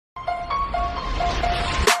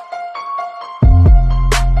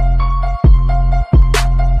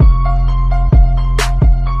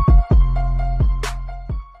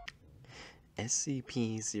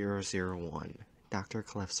SCP-001, Dr.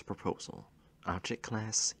 Clef's Proposal. Object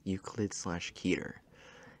Class, Euclid/Keter.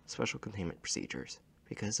 Special Containment Procedures.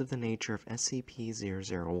 Because of the nature of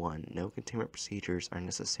SCP-001, no containment procedures are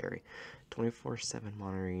necessary. 24/7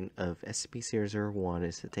 monitoring of SCP-001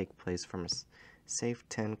 is to take place from a safe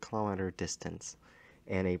 10-kilometer distance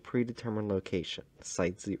and a predetermined location,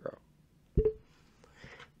 Site 0.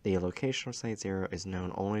 The location of Site 0 is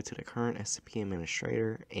known only to the current SCP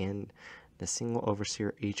Administrator and the single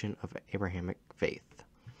Overseer Agent of Abrahamic Faith,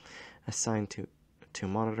 assigned to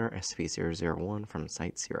monitor SCP-001 from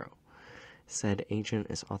Site 0. Said agent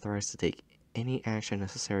is authorized to take any action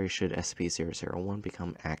necessary should SCP-001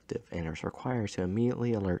 become active and is required to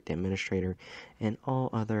immediately alert the Administrator and all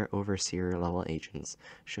other Overseer-level agents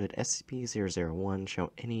should SCP-001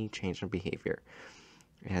 show any change in behavior,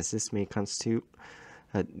 as this may constitute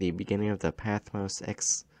the beginning of the Pathmos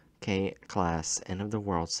XK class end of the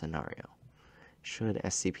world scenario. Should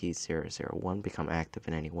SCP-001 become active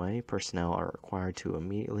in any way, personnel are required to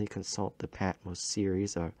immediately consult the Patmos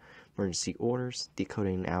series of emergency orders.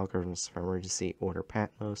 Decoding algorithms for emergency order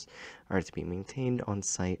Patmos are to be maintained on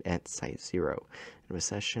site at Site 0 in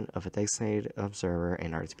possession of a designated observer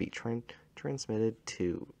and are to be transmitted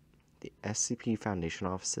to the SCP Foundation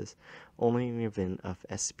offices only in the event of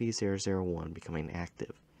SCP-001 becoming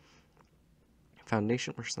active.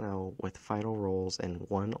 Foundation personnel with vital roles in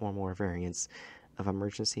one or more variants of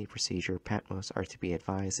emergency procedure Patmos are to be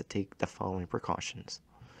advised to take the following precautions: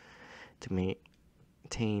 to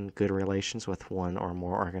maintain good relations with one or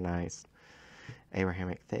more organized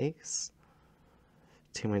Abrahamic faiths,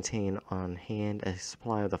 to maintain on hand a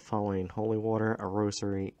supply of the following holy water, a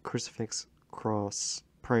rosary, crucifix, cross,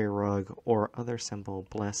 prayer rug, or other symbol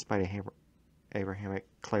blessed by the Abrahamic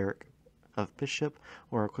cleric of bishop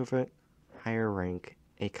or equivalent higher rank,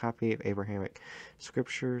 a copy of Abrahamic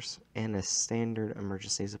scriptures, and a standard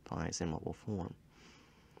emergency supplies in mobile form.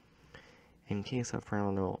 In case of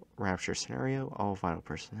parallel rapture scenario, all vital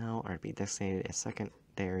personnel are to be designated as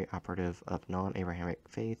secondary operative of non-Abrahamic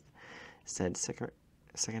faith. Said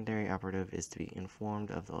secondary operative is to be informed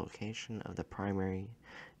of the location of the primary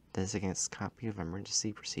designate's copy of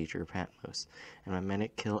emergency procedure Patmos and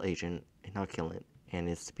mimetic kill agent inoculant, and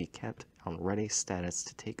is to be kept on ready status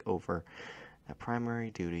to take over the primary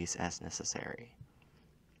duties as necessary.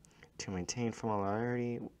 To maintain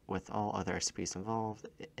familiarity with all other SCPs involved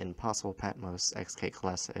in possible Patmos XK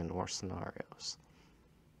class and or scenarios.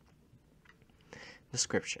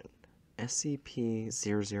 Description: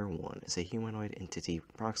 SCP-001 is a humanoid entity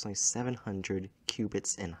approximately 700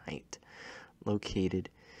 cubits in height, located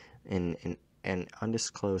in an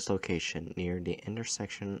undisclosed location near the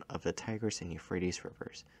intersection of the Tigris and Euphrates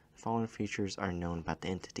rivers. The following features are known about the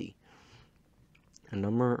entity: a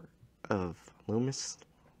number of luminous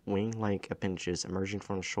wing-like appendages emerging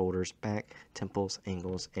from the shoulders, back, temples,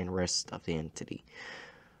 ankles, and wrists of the entity.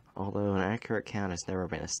 Although an accurate count has never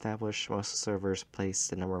been established, most observers place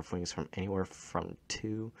the number of wings from anywhere from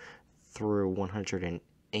 2 through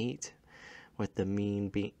 108, with the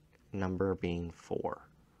mean number being 4.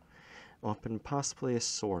 Weapon possibly a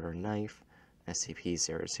sword or knife,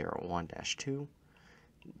 SCP-001-2.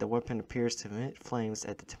 The weapon appears to emit flames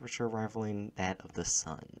at the temperature rivaling that of the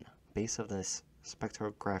sun. Based on this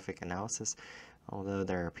spectrographic analysis, although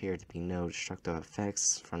there appear to be no destructive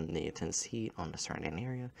effects from the intense heat on the surrounding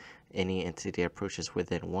area, any entity that approaches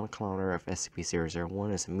within 1 kilometer of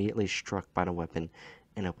SCP-001 is immediately struck by the weapon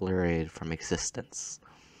and obliterated from existence.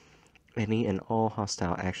 Any and all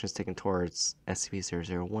hostile actions taken towards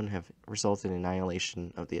SCP-001 have resulted in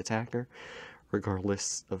annihilation of the attacker,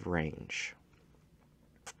 regardless of range.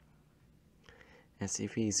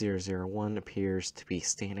 SCP-001 appears to be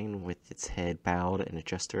standing with its head bowed in a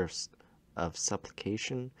gesture of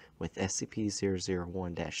supplication, with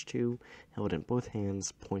SCP-001-2 held in both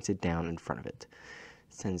hands pointed down in front of it,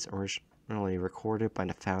 since originally recorded by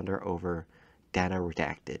the founder over data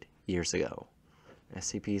redacted years ago.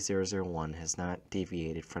 SCP-001 has not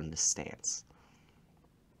deviated from this stance.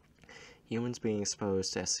 Humans being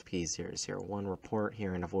exposed to SCP-001 report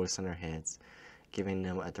hearing a voice in their heads, giving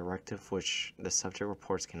them a directive which the subject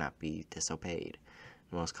reports cannot be disobeyed.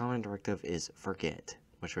 The most common directive is forget,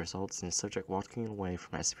 which results in the subject walking away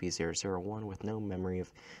from SCP-001 with no memory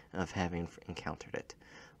of having encountered it.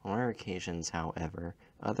 On rare occasions, however,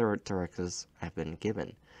 other directives have been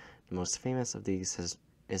given. The most famous of these is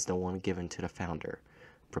the one given to the founder,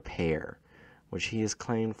 prepare, which he has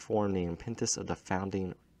claimed formed the impetus of the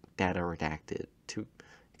founding data redacted, to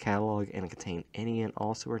catalog and contain any and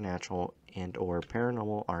all supernatural and or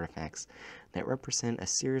paranormal artifacts that represent a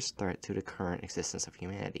serious threat to the current existence of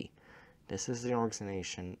humanity. This is the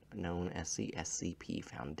organization known as the SCP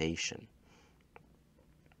Foundation.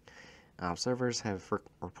 Observers have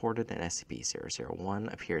reported that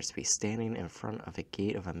SCP-001 appears to be standing in front of a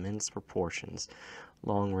gate of immense proportions.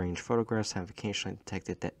 Long-range photographs have occasionally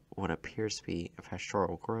detected that what appears to be a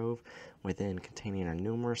pastoral grove within, containing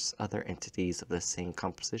numerous other entities of the same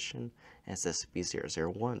composition as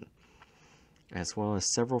SCP-001, as well as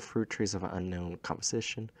several fruit trees of unknown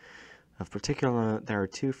composition. Of particular note, there are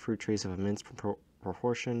 2 fruit trees of immense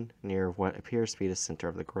proportion near what appears to be the center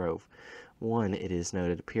of the grove. One, it is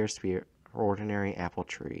noted, appears to be an ordinary apple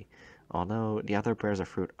tree, although the other bears a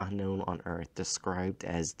fruit unknown on Earth, described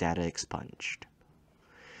as data expunged.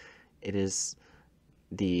 It is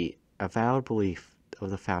the avowed belief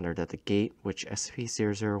of the founder that the gate which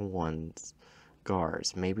SCP-001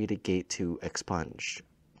 guards may be the gate to expunged,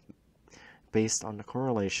 based on the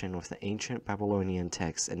correlation with the ancient Babylonian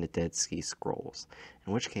texts and the Dead Sea Scrolls,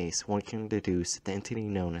 in which case one can deduce that the entity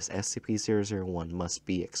known as SCP-001 must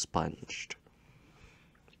be expunged.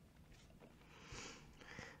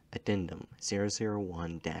 Addendum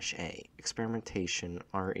 001-A Experimentation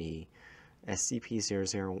RE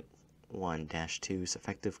SCP-001-2's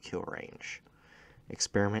Effective Kill Range.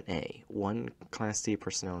 Experiment A. 1 Class D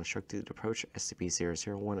personnel instructed to approach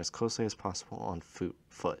SCP-001 as closely as possible on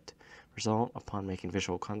foot. Result: upon making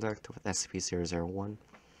visual contact with SCP-001,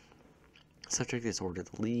 subject is ordered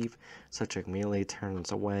to leave. Subject immediately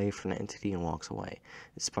turns away from the entity and walks away.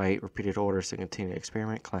 Despite repeated orders to continue the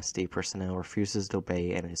experiment, Class D personnel refuses to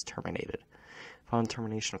obey and is terminated. Upon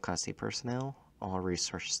termination of Class D personnel, all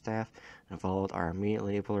research staff involved are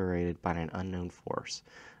immediately obliterated by an unknown force,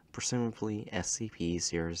 presumably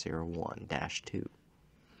SCP-001-2.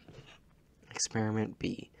 Experiment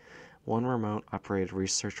B. 1 remote-operated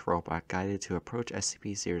research robot guided to approach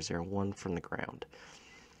SCP-001 from the ground.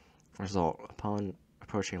 Result: upon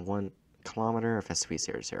approaching 1 kilometer of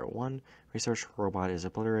SCP-001, research robot is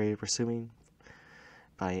obliterated, presuming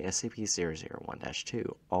by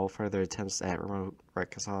SCP-001-2. All further attempts at remote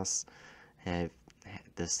reconnaissance have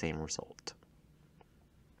the same result.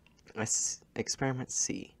 Experiment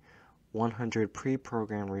C. 100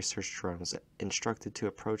 pre-programmed research drones instructed to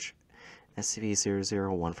approach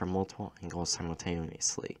SCP-001 from multiple angles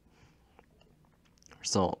simultaneously.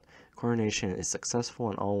 Result: coordination is successful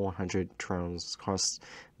and all 100 drones cross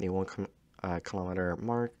the 1 kilometer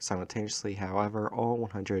mark simultaneously. However, all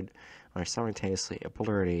 100 are simultaneously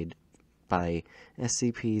obliterated by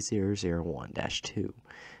SCP-001-2.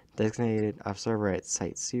 Designated observer at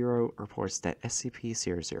Site 0 reports that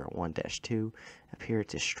SCP-001-2 appeared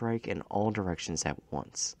to strike in all directions at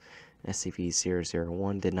once.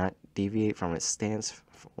 SCP-001 did not deviate from its stance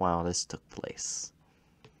while this took place.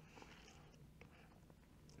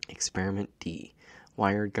 Experiment D.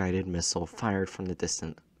 Wire-guided missile fired from the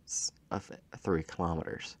distance of 3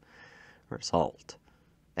 kilometers. Result: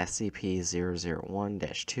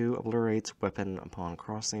 SCP-001-2 obliterates weapon upon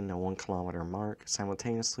crossing the 1 kilometer mark,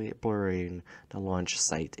 simultaneously obliterating the launch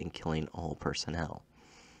site and killing all personnel.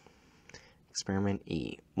 Experiment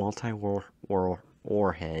E.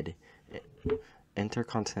 Multi-warhead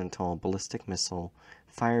intercontinental ballistic missile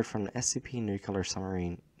fired from the SCP nuclear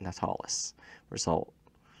submarine Natalis. Result: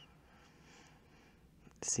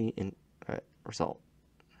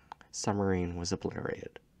 submarine was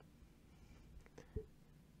obliterated.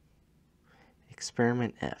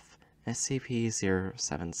 Experiment F.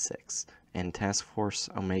 SCP-076 and Task Force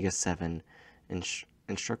Omega-7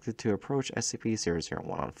 instructed to approach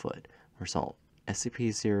SCP-001 on foot. Result: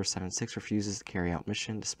 SCP-076 refuses to carry out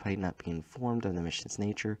mission despite not being informed of the mission's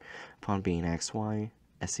nature. Upon being asked why,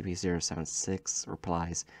 SCP-076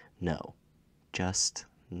 replies, "No. Just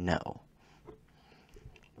no."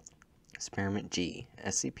 Experiment G.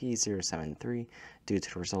 SCP-073. Due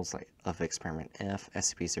to the results of Experiment F,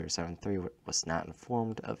 SCP-073 was not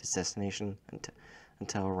informed of its destination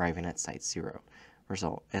until arriving at Site 0.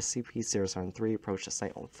 Result: SCP-073 approached the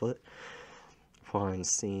site on foot. Upon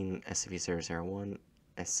seeing SCP-001,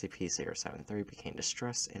 SCP-073 became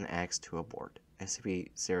distressed and asked to abort.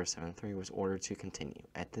 SCP-073 was ordered to continue.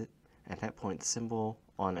 At that point, the symbol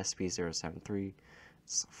on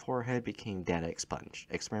SCP-073's forehead became data expunged.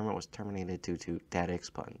 Experiment was terminated due to data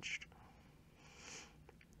expunged.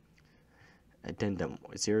 Addendum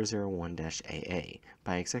 001-AA.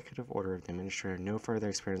 By executive order of the Administrator, no further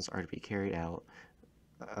experiments are to be carried out.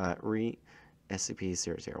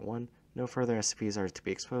 SCP-001. No further SCPs are to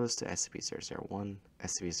be exposed to SCP-001.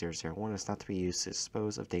 SCP-001 is not to be used to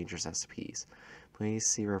dispose of dangerous SCPs. Please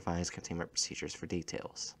see revised containment procedures for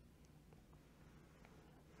details.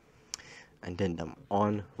 Addendum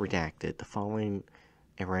on redacted. The following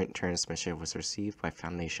errant transmission was received by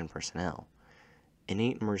Foundation personnel.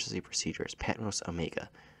 Innate emergency procedures, Patmos Omega.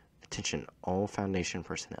 Attention, all Foundation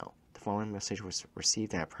personnel. The following message was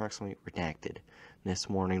received and approximately redacted this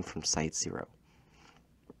morning from Site 0.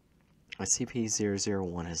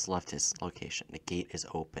 SCP-001 has left its location. The gate is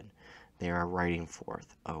open. They are riding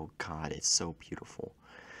forth. Oh God, it's so beautiful.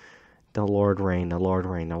 The Lord reign, the Lord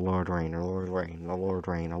reign, the Lord reign, the Lord reign, the Lord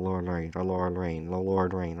reign, the Lord reign, the Lord reign, the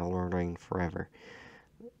Lord reign, the Lord reign forever.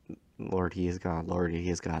 Lord, He is God. Lord, He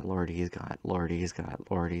is God. Lord, He is God. Lord, He is God.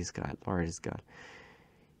 Lord, He is God. Lord, He is God.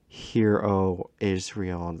 Hear, O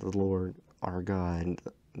Israel, the Lord our God,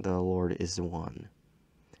 the Lord is one.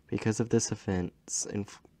 Because of this event's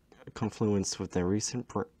confluence with the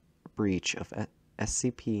recent breach of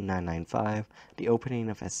SCP-995, the opening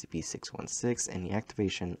of SCP-616, and the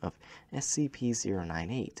activation of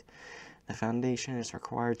SCP-098, the Foundation is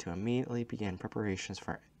required to immediately begin preparations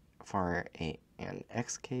for an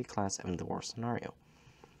XK class of the war scenario.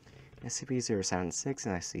 SCP-076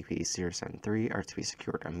 and SCP-073 are to be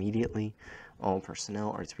secured immediately. All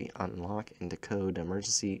personnel are to be unlocked and decode the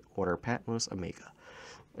emergency order Patmos Omega,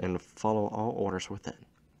 and follow all orders within.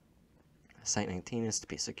 Site-19 is to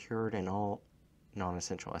be secured and all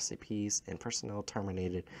non-essential SCPs and personnel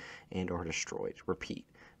terminated and or destroyed. Repeat,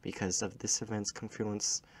 because of this event's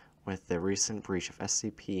confluence with the recent breach of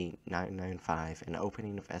SCP-995 and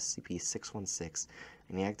opening of SCP-616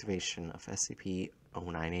 and the activation of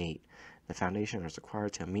SCP-098, the Foundation is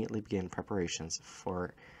required to immediately begin preparations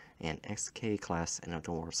for an XK class and of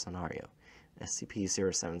the war scenario.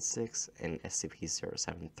 SCP-076 and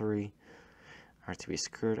SCP-073 are to be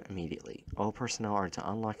secured immediately. All personnel are to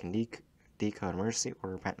unlock and decode emergency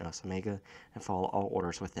order Patmos Omega and follow all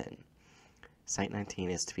orders within. Site-19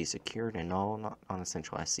 is to be secured and all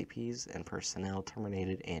non-essential SCPs and personnel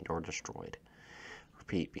terminated and or destroyed.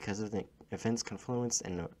 Repeat, because of the event's confluence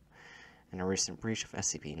and a recent breach of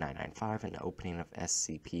SCP-995 and the opening of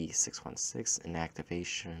SCP-616 and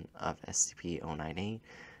activation of SCP-098,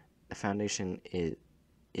 the Foundation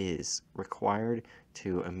is required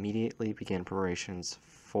to immediately begin preparations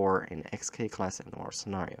for an XK class in the war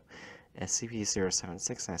scenario.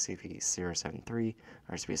 SCP-076 and SCP-073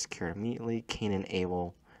 are to be secured immediately. Cain and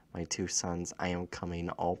Abel, my two sons, I am coming.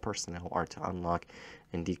 All personnel are to unlock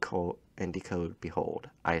and decode. Behold,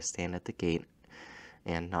 I stand at the gate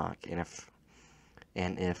and knock, and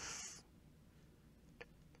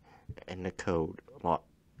the code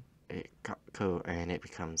and it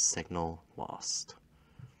becomes signal lost.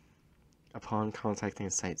 Upon contacting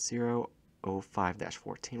Site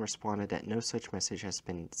 005-14 responded that no such message has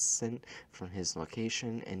been sent from his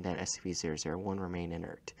location and that SCP-001 remained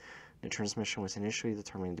inert. The transmission was initially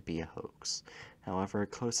determined to be a hoax. However, a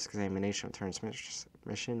close examination of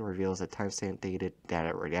transmission reveals a timestamp dated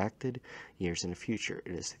data redacted years in the future.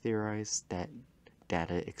 It is theorized that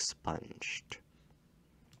data expunged.